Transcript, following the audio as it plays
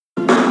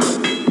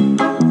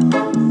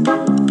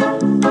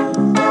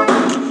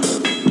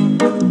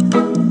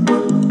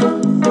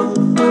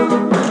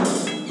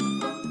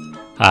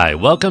Hi,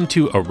 welcome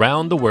to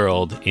Around the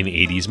World in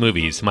 80s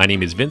Movies. My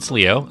name is Vince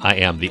Leo. I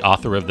am the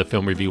author of the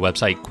film review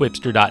website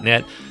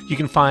Quipster.net. You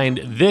can find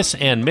this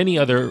and many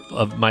other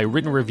of my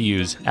written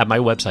reviews at my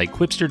website.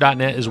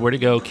 Quipster.net is where to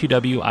go,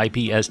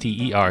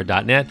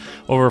 QWIPSTER.net.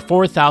 Over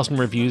 4,000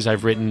 reviews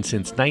I've written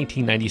since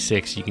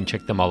 1996. You can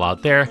check them all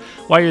out there.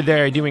 While you're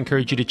there, I do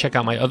encourage you to check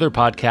out my other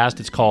podcast.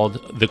 It's called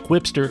the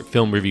Quipster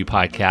Film Review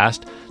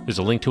Podcast. There's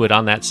a link to it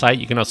on that site.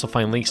 You can also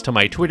find links to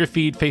my Twitter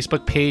feed,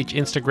 Facebook page,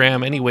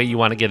 Instagram, any way you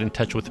want to get in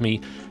touch with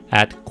me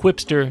at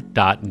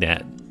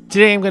Quipster.net.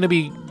 Today I'm going to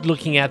be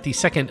looking at the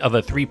second of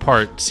a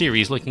three-part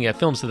series looking at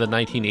films of the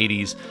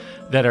 1980s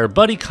that are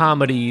buddy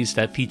comedies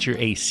that feature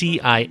a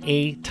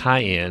CIA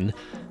tie-in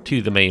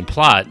to the main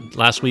plot.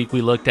 Last week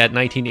we looked at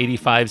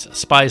 1985's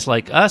Spies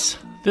Like Us.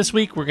 This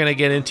week we're going to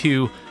get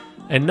into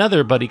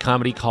another buddy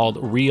comedy called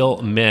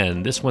Real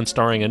Men. This one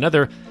starring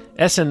another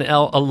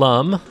SNL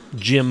alum,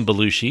 Jim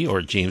Belushi,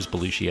 or James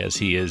Belushi as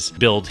he is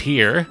billed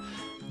here.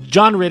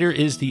 John Ritter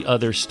is the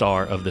other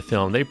star of the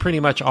film. They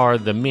pretty much are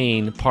the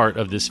main part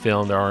of this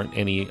film. There aren't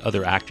any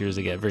other actors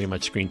that get very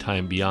much screen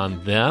time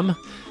beyond them.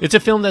 It's a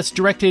film that's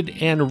directed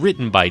and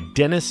written by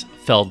Dennis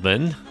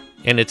Feldman,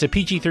 and it's a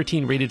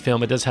PG-13 rated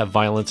film. It does have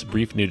violence,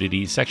 brief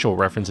nudity, sexual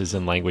references,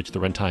 and language. The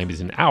runtime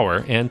is an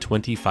hour and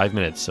 25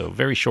 minutes, so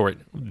very short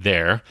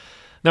there.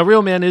 Now,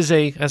 Real Men is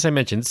as I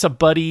mentioned, it's a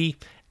buddy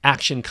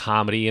action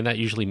comedy, and that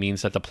usually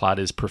means that the plot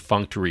is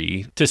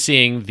perfunctory to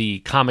seeing the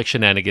comic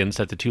shenanigans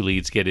that the two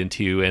leads get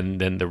into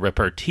and then the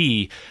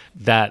repartee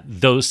that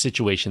those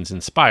situations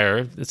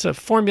inspire. It's a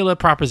formula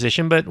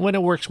proposition, but when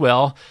it works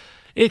well,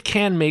 it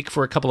can make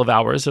for a couple of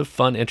hours of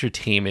fun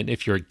entertainment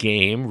if you're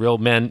game. Real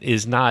Men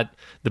is not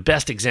the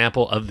best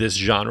example of this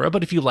genre,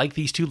 but if you like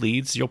these two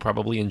leads, you'll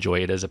probably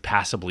enjoy it as a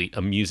passably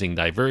amusing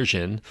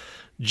diversion.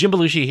 Jim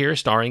Belushi here,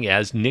 starring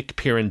as Nick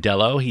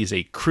Pirandello. He's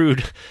a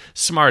crude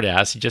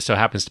smartass. He just so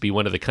happens to be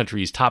one of the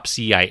country's top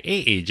CIA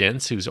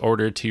agents who's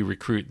ordered to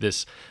recruit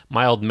this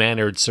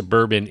mild-mannered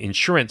suburban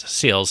insurance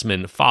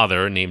salesman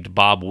father named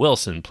Bob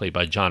Wilson, played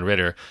by John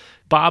Ritter.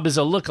 Bob is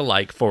a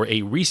look-alike for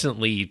a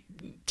recently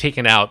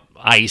taken out,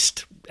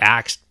 iced,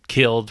 axed,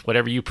 killed,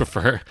 whatever you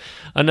prefer,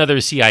 another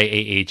CIA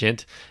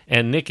agent,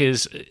 and Nick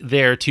is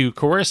there to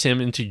coerce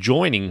him into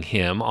joining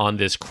him on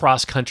this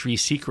cross-country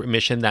secret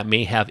mission that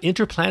may have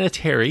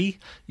interplanetary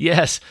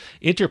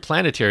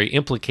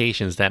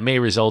implications that may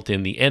result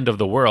in the end of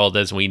the world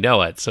as we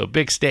know it. So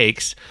big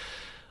stakes.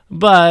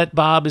 But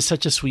Bob is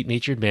such a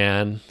sweet-natured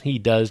man, he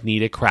does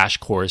need a crash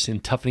course in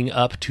toughening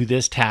up to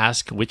this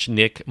task, which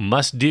Nick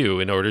must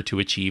do in order to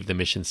achieve the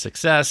mission's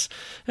success.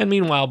 And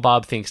meanwhile,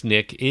 Bob thinks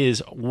Nick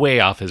is way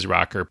off his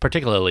rocker,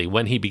 particularly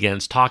when he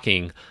begins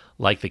talking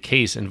like the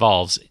case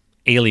involves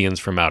aliens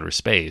from outer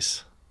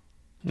space.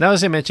 Now,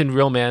 as I mentioned,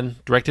 Real Men,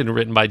 directed and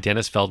written by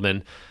Dennis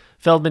Feldman.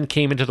 Feldman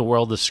came into the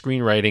world of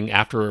screenwriting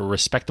after a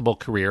respectable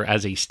career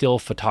as a still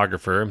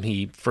photographer.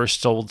 He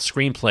first sold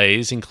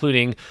screenplays,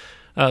 including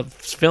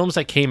films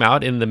that came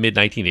out in the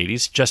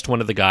mid-1980s. Just One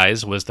of the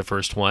Guys was the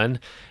first one.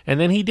 And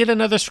then he did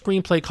another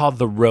screenplay called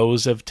The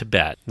Rose of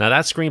Tibet. Now,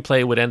 that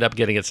screenplay would end up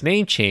getting its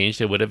name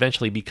changed. It would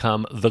eventually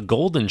become The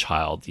Golden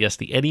Child. Yes,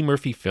 the Eddie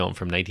Murphy film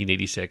from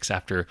 1986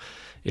 after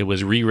it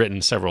was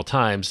rewritten several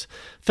times.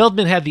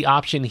 Feldman had the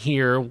option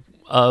here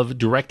of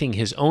directing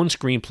his own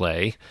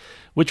screenplay,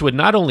 which would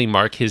not only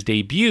mark his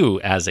debut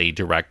as a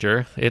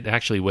director, it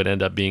actually would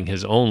end up being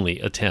his only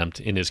attempt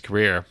in his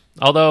career.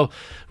 Although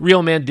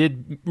Real Men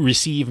did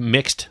receive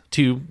mixed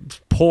to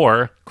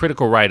poor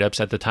critical write-ups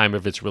at the time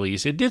of its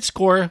release, it did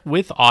score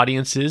with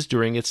audiences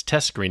during its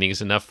test screenings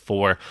enough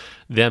for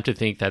them to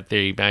think that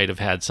they might have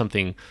had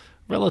something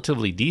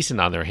relatively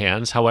decent on their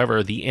hands.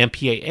 However, the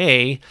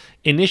MPAA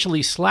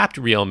initially slapped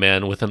Real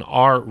Men with an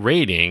R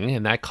rating,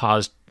 and that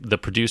caused the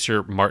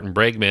producer, Martin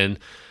Bregman,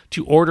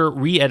 to order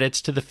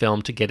re-edits to the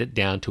film to get it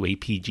down to a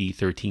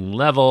PG-13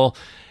 level,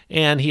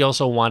 and he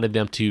also wanted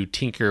them to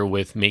tinker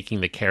with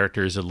making the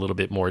characters a little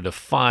bit more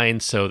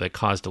defined, so that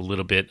caused a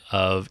little bit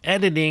of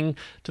editing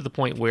to the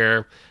point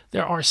where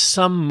there are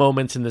some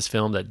moments in this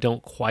film that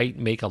don't quite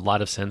make a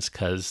lot of sense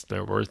because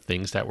there were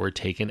things that were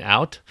taken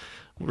out,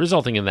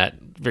 resulting in that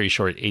very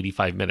short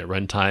 85-minute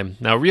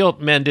runtime. Now, Real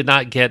Men did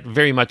not get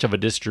very much of a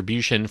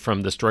distribution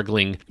from the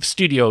struggling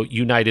studio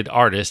United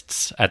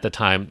Artists at the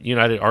time.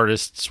 United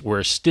Artists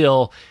were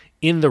still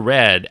in the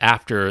red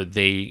after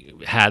they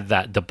had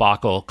that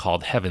debacle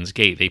called Heaven's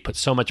Gate. They put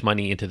so much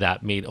money into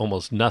that, made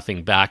almost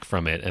nothing back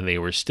from it, and they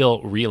were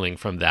still reeling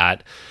from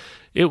that.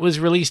 It was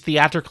released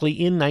theatrically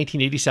in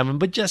 1987,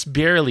 but just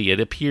barely. It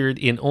appeared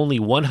in only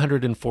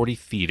 140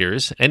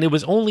 theaters, and it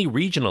was only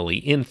regionally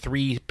in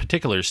 3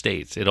 particular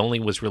states. It only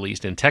was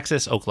released in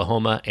Texas,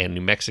 Oklahoma, and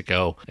New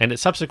Mexico, and it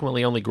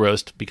subsequently only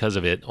grossed, because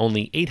of it,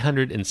 only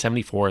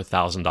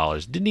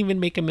 $874,000. Didn't even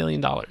make $1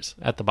 million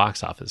at the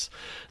box office.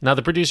 Now,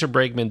 the producer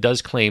Bregman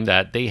does claim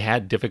that they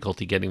had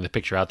difficulty getting the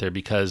picture out there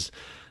because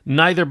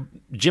neither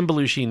Jim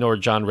Belushi nor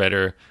John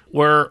Ritter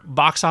were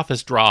box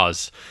office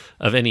draws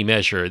of any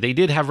measure. They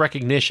did have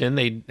recognition.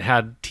 They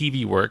had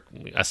TV work,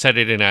 a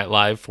Saturday Night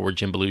Live for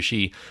Jim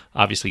Belushi,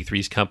 obviously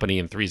Three's Company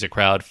and Three's a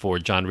Crowd for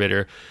John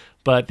Ritter.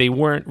 but they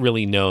weren't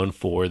really known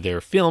for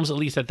their films, at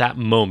least at that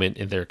moment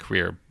in their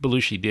career.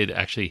 Belushi did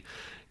actually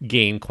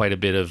gain quite a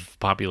bit of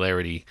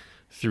popularity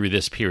through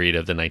this period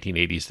of the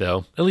 1980s,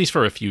 though, at least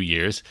for a few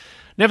years.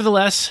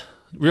 Nevertheless,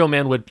 Real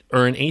Men would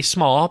earn a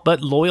small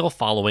but loyal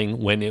following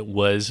when it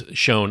was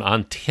shown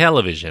on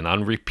television.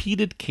 On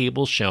repeated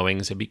cable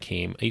showings, it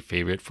became a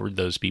favorite for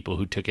those people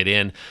who took it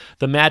in.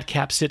 The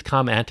madcap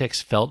sitcom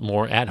antics felt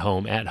more at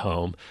home at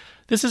home.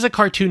 This is a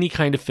cartoony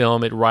kind of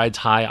film. It rides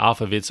high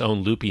off of its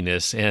own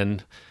loopiness,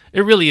 and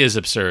it really is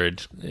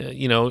absurd.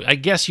 I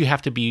guess you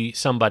have to be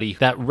somebody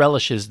that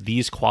relishes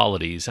these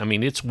qualities. I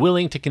mean, it's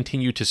willing to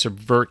continue to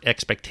subvert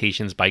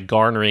expectations by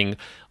garnering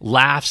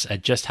laughs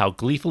at just how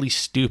gleefully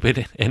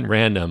stupid and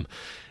random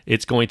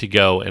it's going to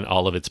go in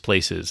all of its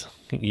places.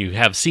 You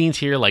have scenes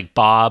here like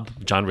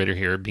Bob, John Ritter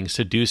here, being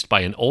seduced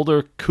by an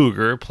older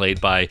cougar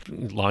played by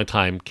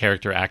longtime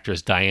character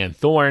actress Diane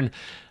Thorne.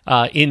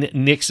 In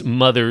Nick's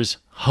mother's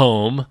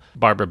home,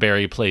 Barbara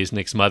Barry plays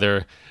Nick's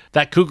mother.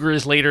 That cougar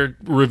is later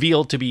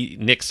revealed to be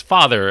Nick's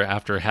father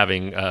after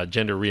having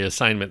gender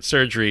reassignment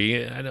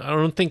surgery. I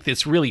don't think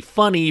it's really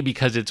funny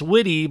because it's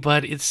witty,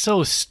 but it's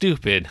so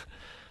stupid.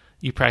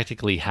 You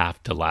practically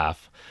have to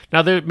laugh.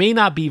 Now, there may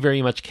not be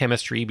very much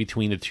chemistry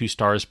between the two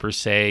stars per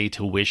se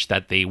to wish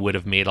that they would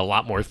have made a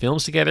lot more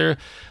films together,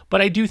 but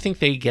I do think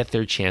they get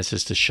their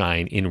chances to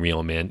shine in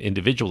Real Men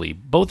individually.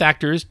 Both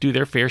actors do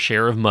their fair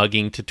share of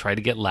mugging to try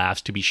to get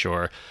laughs, to be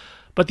sure,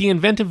 but the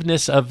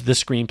inventiveness of the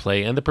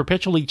screenplay and the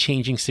perpetually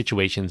changing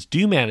situations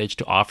do manage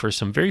to offer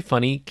some very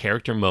funny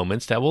character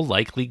moments that will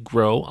likely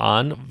grow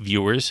on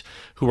viewers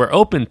who are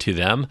open to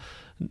them.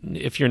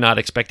 If you're not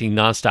expecting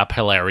nonstop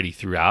hilarity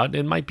throughout,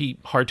 it might be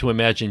hard to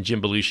imagine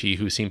Jim Belushi,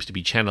 who seems to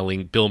be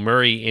channeling Bill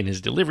Murray in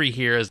his delivery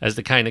here, as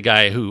the kind of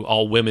guy who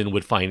all women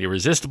would find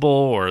irresistible,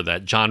 or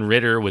that John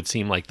Ritter would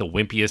seem like the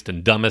wimpiest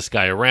and dumbest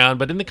guy around.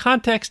 But in the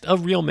context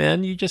of Real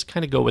Men, you just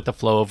kind of go with the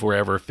flow of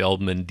wherever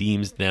Feldman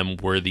deems them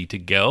worthy to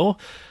go.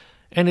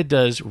 And it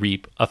does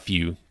reap a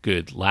few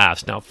good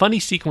laughs. Now, funny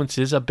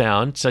sequences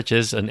abound, such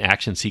as an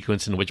action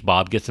sequence in which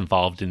Bob gets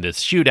involved in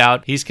this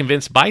shootout. He's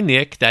convinced by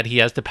Nick that he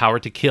has the power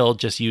to kill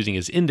just using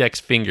his index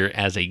finger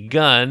as a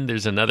gun.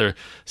 There's another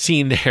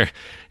scene there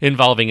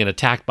involving an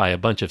attack by a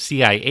bunch of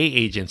CIA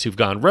agents who've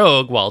gone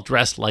rogue while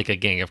dressed like a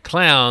gang of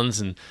clowns.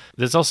 And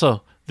there's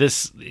also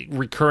this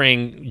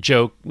recurring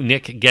joke.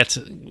 Nick gets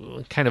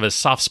kind of a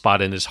soft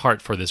spot in his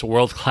heart for this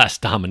world-class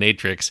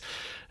dominatrix.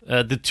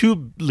 The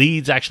two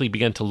leads actually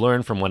begin to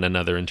learn from one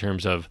another in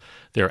terms of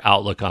their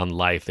outlook on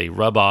life. They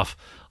rub off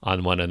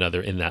on one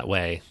another in that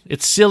way.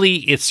 It's silly,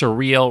 it's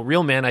surreal.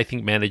 Real Men, I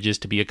think, manages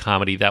to be a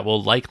comedy that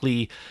will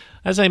likely,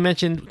 as I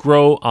mentioned,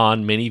 grow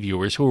on many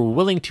viewers who are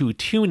willing to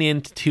tune in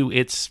to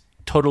its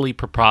totally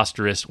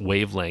preposterous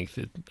wavelength.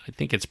 I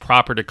think it's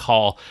proper to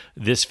call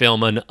this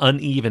film an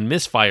uneven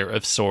misfire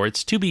of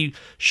sorts. To be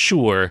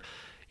sure,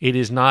 it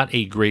is not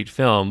a great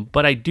film,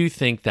 but I do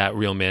think that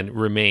Real Men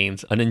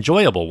remains an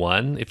enjoyable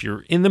one. If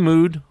you're in the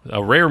mood,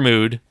 a rare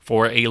mood,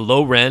 for a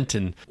low-rent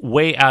and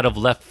way out of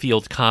left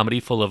field comedy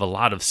full of a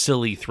lot of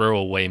silly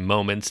throwaway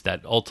moments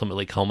that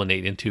ultimately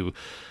culminate into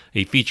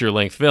a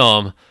feature-length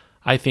film,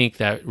 I think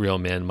that Real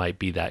Men might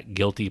be that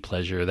guilty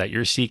pleasure that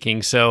you're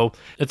seeking. So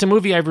it's a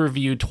movie I've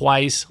reviewed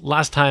twice.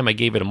 Last time I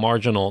gave it a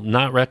marginal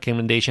not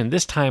recommendation.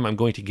 This time I'm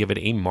going to give it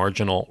a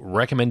marginal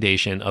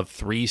recommendation of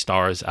 3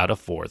 stars out of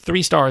 4.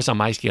 3 stars on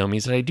my scale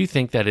means that I do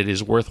think that it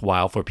is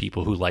worthwhile for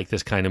people who like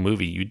this kind of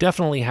movie. You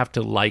definitely have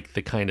to like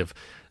the kind of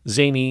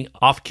zany,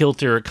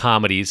 off-kilter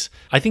comedies.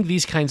 I think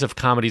these kinds of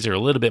comedies are a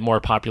little bit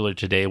more popular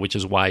today, which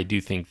is why I do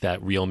think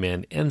that Real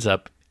Men ends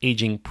up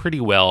aging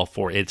pretty well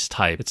for its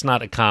type. It's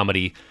not a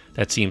comedy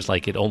that seems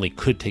like it only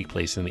could take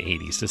place in the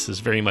 80s. This is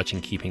very much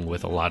in keeping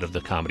with a lot of the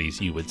comedies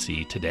you would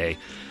see today.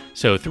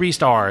 So 3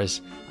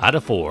 stars out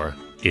of 4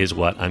 is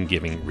what I'm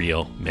giving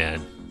Real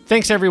Men.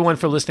 Thanks everyone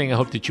for listening. I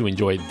hope that you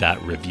enjoyed that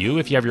review.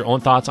 If you have your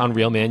own thoughts on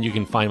Real Men, you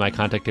can find my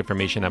contact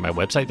information at my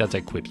website. That's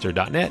at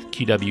quipster.net,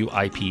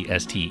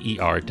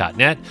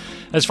 QWIPSTER.net.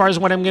 As far as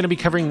what I'm going to be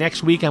covering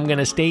next week, I'm going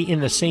to stay in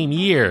the same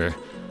year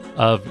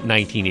of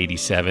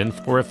 1987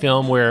 for a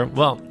film where,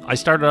 well, I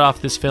started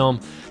off this film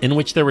in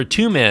which there were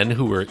 2 men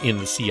who were in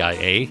the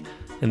CIA.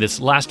 In this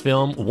last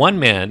film, 1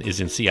 man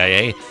is in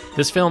CIA.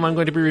 This film I'm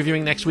going to be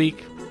reviewing next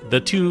week, the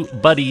 2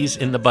 buddies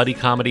in the buddy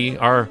comedy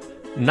are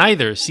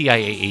neither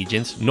CIA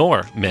agents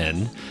nor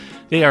men.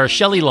 They are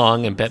Shelley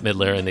Long and Bette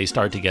Midler, and they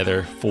starred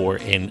together for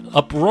an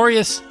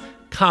uproarious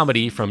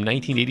comedy from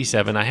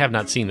 1987. I have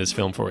not seen this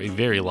film for a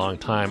very long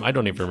time. I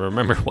don't even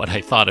remember what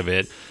I thought of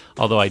it,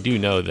 although I do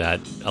know that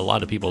a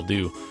lot of people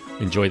do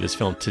enjoy this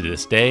film to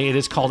this day. It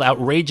is called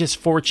Outrageous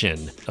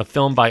Fortune, a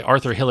film by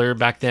Arthur Hiller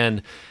back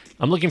then.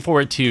 I'm looking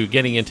forward to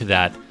getting into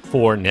that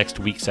for next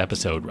week's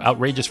episode.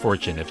 Outrageous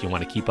Fortune, if you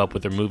want to keep up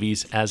with the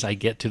movies as I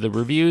get to the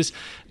reviews.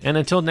 And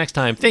until next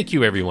time, thank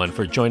you everyone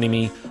for joining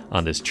me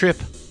on this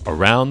trip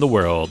around the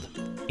world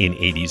in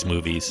 80s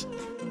movies.